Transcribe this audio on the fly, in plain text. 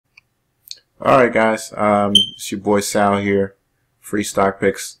Alright guys, it's your boy Sal here,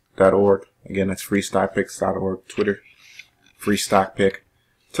 freestockpicks.org. Again, that's freestockpicks.org, Twitter, freestockpick.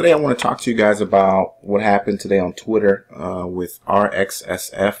 Today I want to talk to you guys about what happened today on Twitter with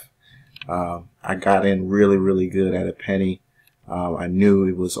RXSF. I got in really good at a penny. I knew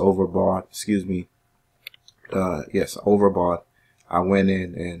it was overbought, yes, overbought. I went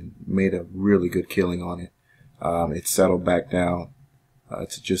in and made a really good killing on it. It settled back down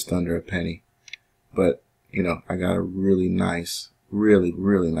to just under a penny. But, you know, I got a really nice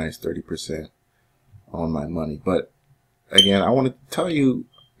 30% on my money. But, again, I want to tell you,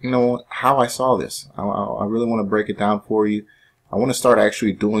 how I saw this. I really want to break it down for you. I want to start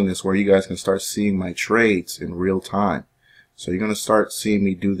actually doing this where you guys can start seeing my trades in real time. So you're going to start seeing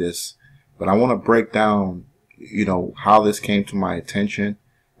me do this. But I want to break down, how this came to my attention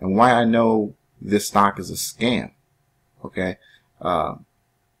and why I know this stock is a scam. Okay?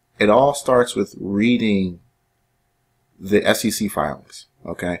 It all starts with reading the SEC filings.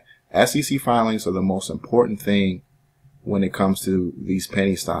 Okay? SEC filings are the most important thing when it comes to these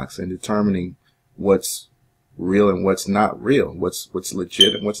penny stocks and determining what's real and what's not real, what's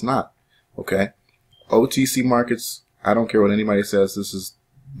legit and what's not. Okay? OTC markets, I don't care what anybody says, this is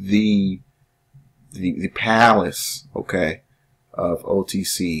the palace, okay, of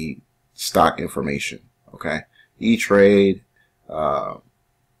OTC stock information. Okay? E-Trade,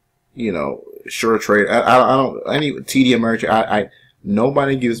 SureTrade, I don't, any TD Ameritrade,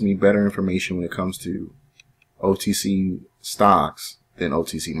 nobody gives me better information when it comes to OTC stocks than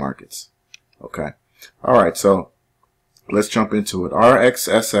OTC markets. Okay. Alright, so let's jump into it.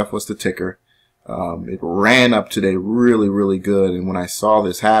 RXSF was the ticker. It ran up today really good, and when I saw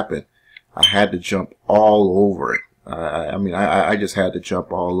this happen, I had to jump all over it. I just had to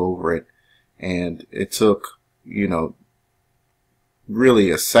jump all over it, and it took, really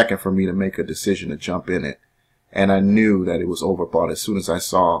a second for me to make a decision to jump in it. And I knew that it was overbought as soon as I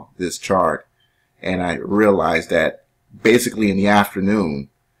saw this chart. And I realized that basically in the afternoon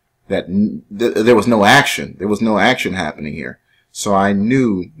that there was no action. There was no action happening here. So I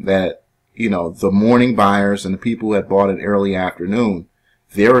knew that, the morning buyers and the people who had bought it early afternoon,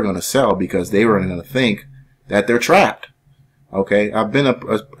 they were going to sell because they were going to think that they're trapped. Okay. I've been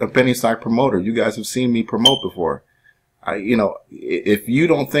a penny stock promoter. You guys have seen me promote before. If you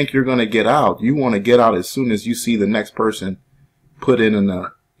don't think you're going to get out, you want to get out as soon as you see the next person put in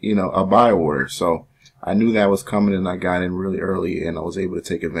a buy order. So I knew that was coming, and I got in really early, and I was able to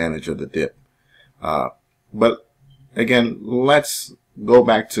take advantage of the dip. But again, let's go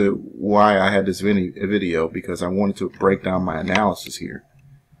back to why I had this video, because I wanted to break down my analysis here.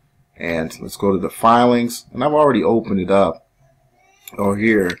 And let's go to the filings, and I've already opened it up over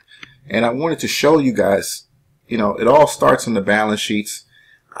here, and I wanted to show you guys. It all starts in the balance sheets.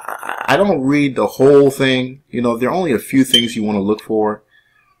 I don't read the whole thing. There are only a few things you want to look for.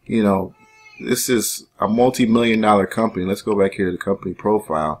 This is a multi-million-dollar company. Let's go back here to the company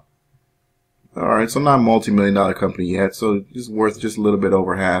profile. Alright, so not a multi-million-dollar company yet. So it's worth just a little bit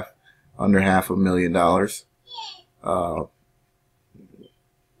over under $500,000.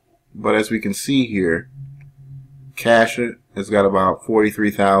 But as we can see here, cash has got about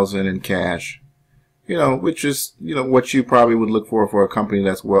 $43,000 in cash. Which is, what you probably would look for a company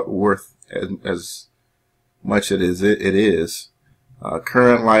that's worth as much as it is.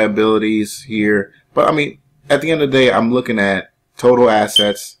 Current liabilities here. But, at the end of the day, I'm looking at total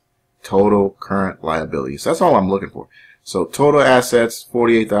assets, total current liabilities. That's all I'm looking for. So, total assets,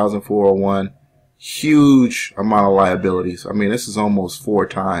 $48,401. Huge amount of liabilities. This is almost 4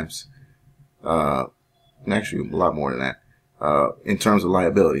 times. Actually, a lot more than that. In terms of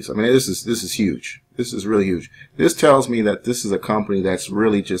liabilities. This is huge. This is really huge. This tells me that this is a company that's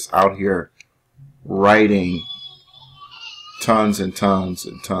really just out here writing tons and tons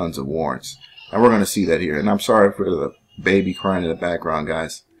and tons of warrants. And we're going to see that here. And I'm sorry for the baby crying in the background,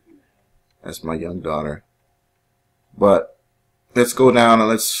 guys. That's my young daughter. But let's go down and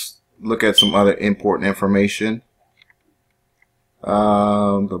let's look at some other important information.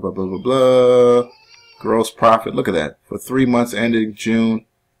 Blah, blah, blah, blah, blah. Gross profit. Look at that. For 3 months ending June,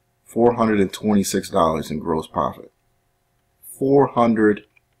 $426 in gross profit.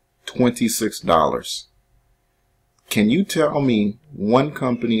 $426. Can you tell me one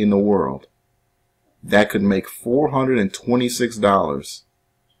company in the world that could make $426,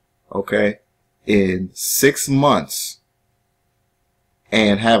 okay, in 6 months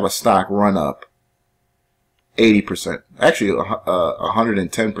and have a stock run up 80%? Actually,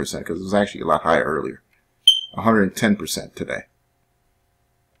 110%, because it was actually a lot higher earlier. 110% today.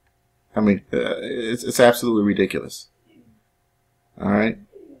 It's absolutely ridiculous. All right.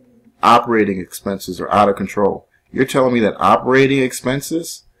 operating expenses are out of control. You're telling me that operating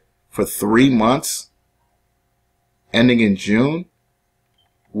expenses for 3 months ending in June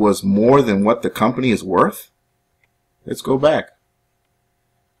was more than what the company is worth? Let's go back.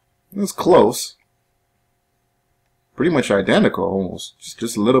 It's close. Pretty much identical, almost.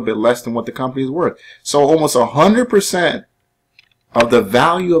 Just a little bit less than what the company is worth. So almost 100% of the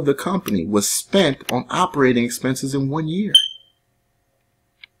value of the company was spent on operating expenses in 1 year.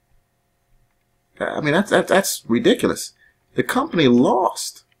 I mean, that's ridiculous. The company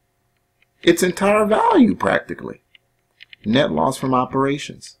lost its entire value practically. Net loss from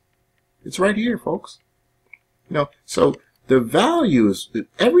operations. It's right here, folks. You know, so the values,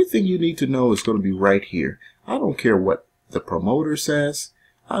 everything you need to know is going to be right here. I don't care what the promoter says.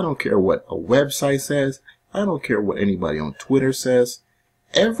 I don't care what a website says. I don't care what anybody on Twitter says.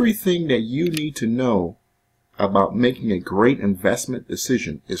 Everything that you need to know about making a great investment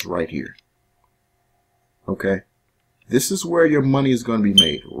decision is right here. Okay? This is where your money is going to be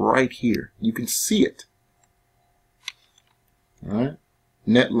made, right here. You can see it. All right?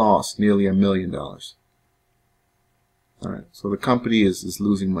 Net loss, nearly $1 million. All right, so the company is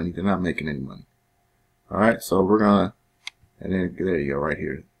losing money. They're not making any money. All right, so we're going to, and then there you go, right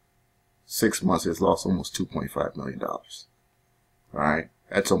here. 6 months, it's lost almost $2.5 million. All right,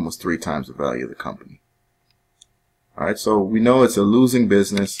 that's almost 3 times the value of the company. All right, so we know it's a losing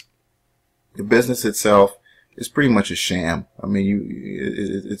business. The business itself is pretty much a sham. I mean,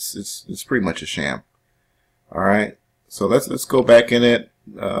 it's pretty much a sham. All right, so let's go back in it.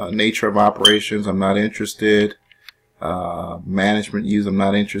 Nature of operations, I'm not interested. Management use, I'm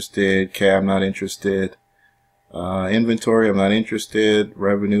not interested. CAB, not interested. Inventory, I'm not interested.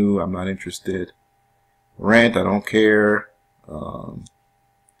 Revenue, I'm not interested. Rent, I don't care. A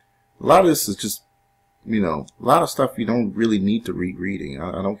lot of this is just, you know, a lot of stuff you don't really need to read reading.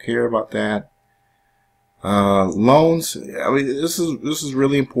 I don't care about that. Loans, I mean, this is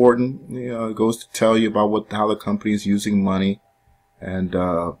really important. You know, it goes to tell you about how the company is using money and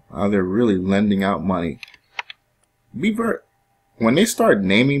how they're really lending out money. When they start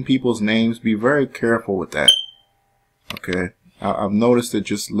naming people's names, be very careful with that. Okay, I've noticed that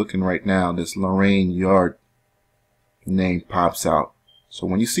just looking right now, this Lorraine Yard name pops out. So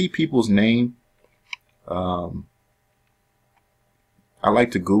when you see people's name, I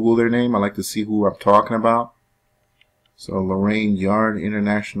like to Google their name. I like to see who I'm talking about. So Lorraine Yard,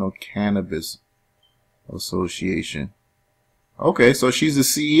 International Cannabis Association. Okay, so she's the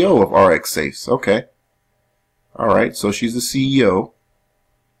CEO of RX Safes. Okay. Alright, so she's the CEO.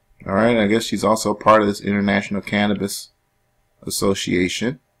 Alright, I guess she's also part of this International Cannabis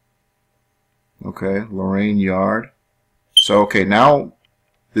Association. Okay, Lorraine Yard. So, okay, now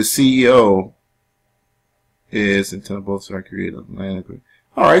the CEO is intended both to create Atlantic.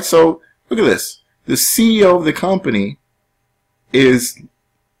 Alright, so look at this. The CEO of the company is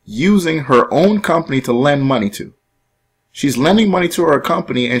using her own company to lend money to. She's lending money to her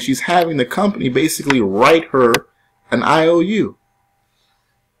company, and she's having the company basically write her an IOU.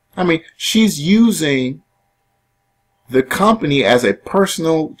 I mean, she's using the company as a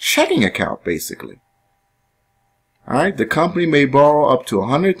personal checking account, basically. All right, the company may borrow up to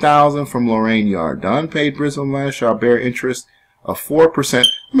 $100,000 from Lorraine Yard. The unpaid principal amount shall bear interest of 4%. I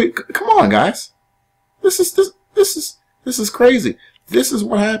mean, come on, guys. This is crazy. This is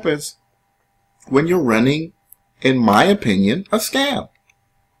what happens when you're running, in my opinion, a scam.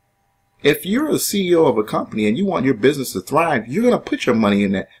 If you're a CEO of a company and you want your business to thrive, you're going to put your money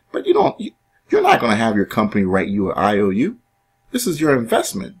in that. But you're not going to have your company write you an IOU. This is your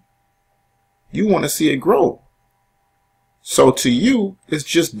investment. You want to see it grow. So to you, it's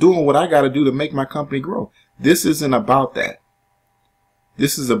just doing what I got to do to make my company grow. This isn't about that.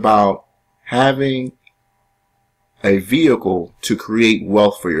 This is about having a vehicle to create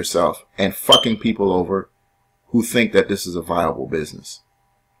wealth for yourself and fucking people over who think that this is a viable business.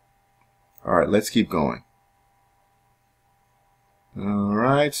 All right, let's keep going. All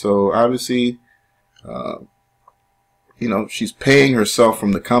right, so obviously, you know, she's paying herself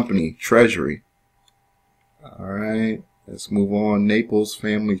from the company treasury. All right, let's move on. Naples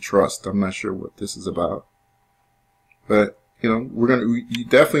Family Trust. I'm not sure what this is about, but you know, you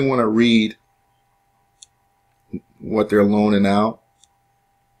definitely want to read what they're loaning out.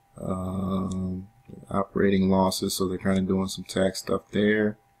 Operating losses, so they're kind of doing some tax stuff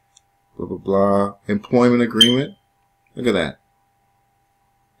there. Blah, blah, blah. Employment agreement. Look at that.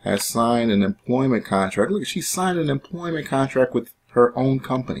 Has signed an employment contract. Look, she signed an employment contract with her own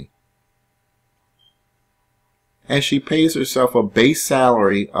company. And she pays herself a base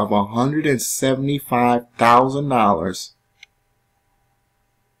salary of $175,000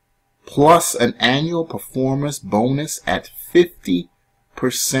 plus an annual performance bonus at 50%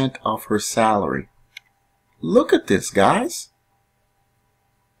 of her salary. Look at this, guys.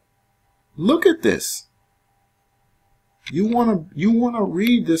 Look at this. You wanna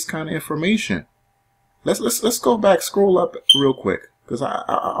read this kind of information. Let's go back, scroll up real quick, because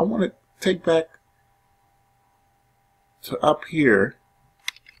I want to take back to up here.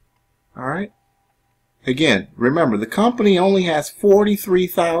 All right. Again, remember, the company only has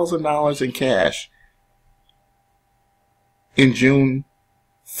 $43,000 in cash in June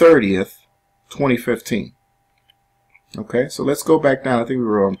 30th, 2015. Okay, so let's go back down. I think we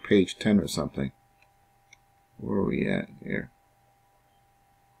were on page 10 or something. Where are we at here?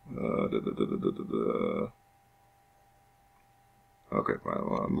 Okay,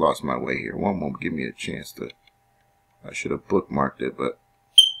 well, I lost my way here. One moment, give me a chance to. I should have bookmarked it, but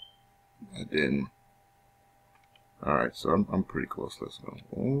I didn't. All right, so I'm pretty close. Let's go.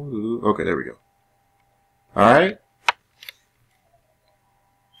 Okay, there we go. All right.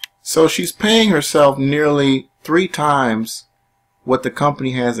 So she's paying herself nearly 3 times what the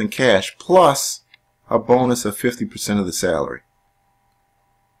company has in cash, plus a bonus of 50% of the salary.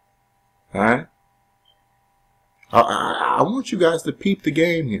 All right. I want you guys to peep the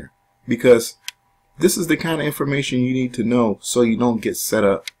game here, because this is the kind of information you need to know so you don't get set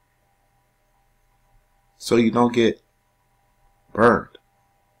up, so you don't get burned.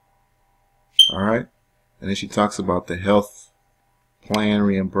 All right. And then she talks about the health plan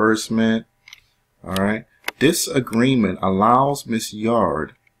reimbursement. All right. This agreement allows Miss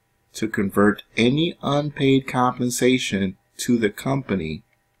Yard to convert any unpaid compensation to the company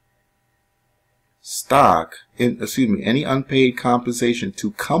stock, any unpaid compensation to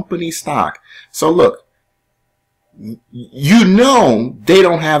company stock. So look, you know they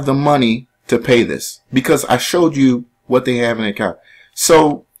don't have the money to pay this, because I showed you what they have in account.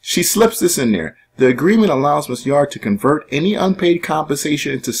 So she slips this in there. The agreement allows Ms. Yard to convert any unpaid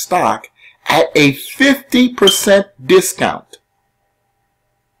compensation into stock at a 50% discount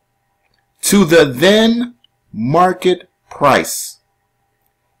to the then market price,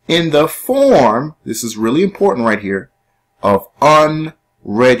 in the form, this is really important right here, of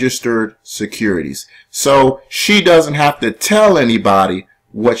unregistered securities. So she doesn't have to tell anybody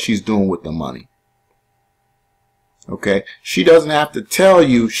what she's doing with the money. Okay? She doesn't have to tell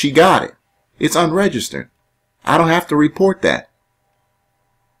you she got it. It's unregistered. I don't have to report that.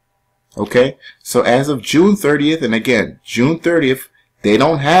 Okay? So as of June 30th, and again, June 30th, they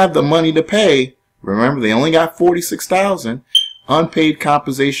don't have the money to pay. Remember, they only got $46,000. Unpaid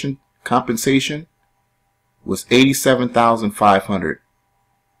compensation was $87,500.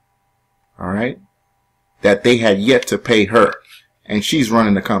 All right, that they had yet to pay her, and she's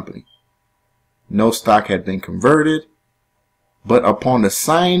running the company. No stock had been converted, but upon the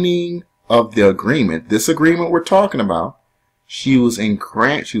signing of the agreement, this agreement we're talking about, she was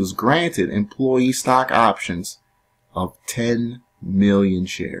granted employee stock options of 10 million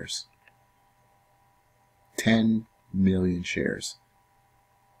shares. 10 million shares.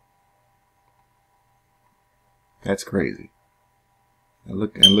 That's crazy. And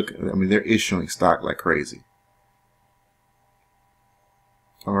look, I mean, they're issuing stock like crazy.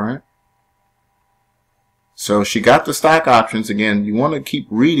 All right. So she got the stock options. Again, you want to keep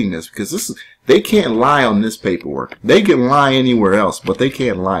reading this, because they can't lie on this paperwork. They can lie anywhere else, but they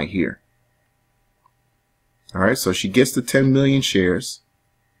can't lie here. All right. So she gets the 10 million shares.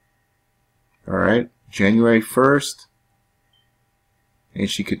 All right. January 1st, and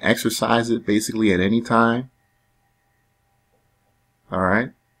she can exercise it basically at any time. All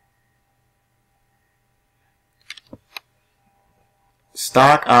right.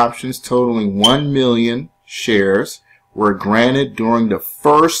 Stock options totaling 1 million shares were granted during the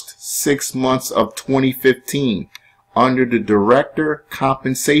first 6 months of 2015 under the Director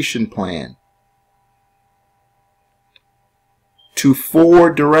Compensation Plan to 4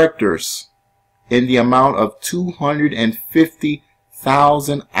 directors, in the amount of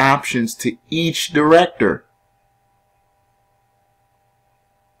 250,000 options to each director.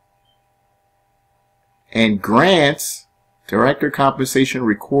 And grants, director compensation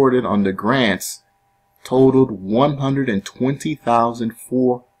recorded on the grants, totaled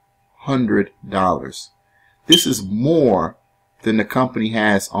 $120,400. This is more than the company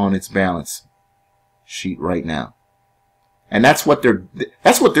has on its balance sheet right now. And that's what they're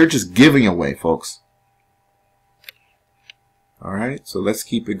just giving away, folks. All right, so let's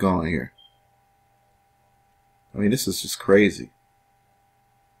keep it going here. I mean, this is just crazy.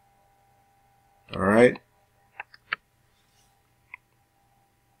 All right.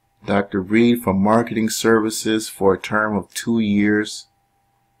 Dr. Reed for marketing services for a term of 2 years.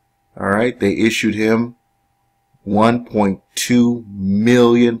 All right. They issued him 1.2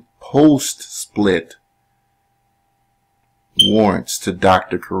 million post-split warrants to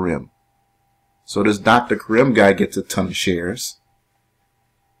Dr. Karim. So this Dr. Karim guy gets a ton of shares.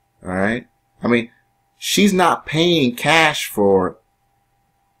 All right. I mean, she's not paying cash for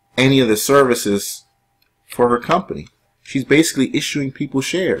any of the services for her company. She's basically issuing people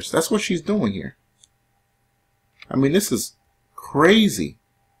shares. That's what she's doing here. I mean, this is crazy.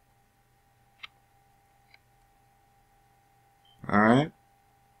 All right.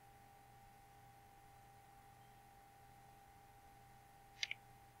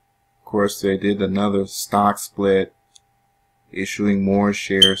 Of course, they did another stock split, issuing more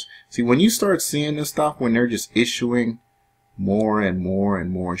shares. See, when you start seeing this stuff, when they're just issuing more and more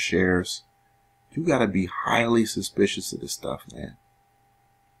and more shares, you got to be highly suspicious of this stuff, man.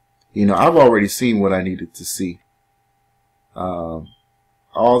 You know, I've already seen what I needed to see.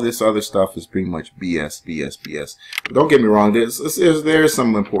 All this other stuff is pretty much BS, BS, BS. But don't get me wrong, there's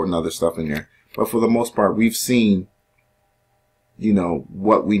some important other stuff in there. But for the most part, we've seen, you know,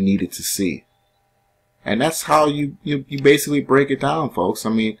 what we needed to see. And that's how you basically break it down, folks. I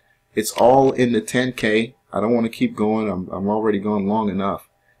mean, it's all in the 10K. I don't want to keep going. I'm already going long enough.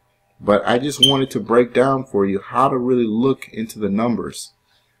 But I just wanted to break down for you how to really look into the numbers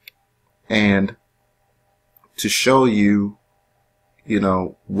and to show you, you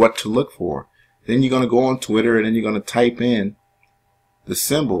know, what to look for. Then you're going to go on Twitter and then you're going to type in the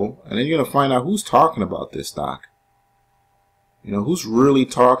symbol and then you're going to find out who's talking about this stock. You know, who's really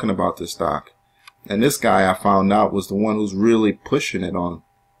talking about this stock. And this guy, I found out, was the one who's really pushing it on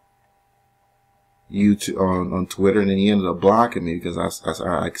YouTube, on Twitter, and then he ended up blocking me because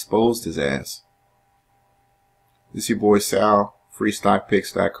I exposed his ass. This is your boy Sal,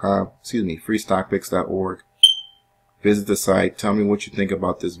 freestockpicks.com, excuse me, freestockpicks.org. Visit the site. Tell me what you think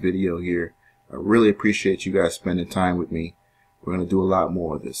about this video here. I really appreciate you guys spending time with me. We're going to do a lot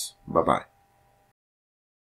more of this. Bye-bye.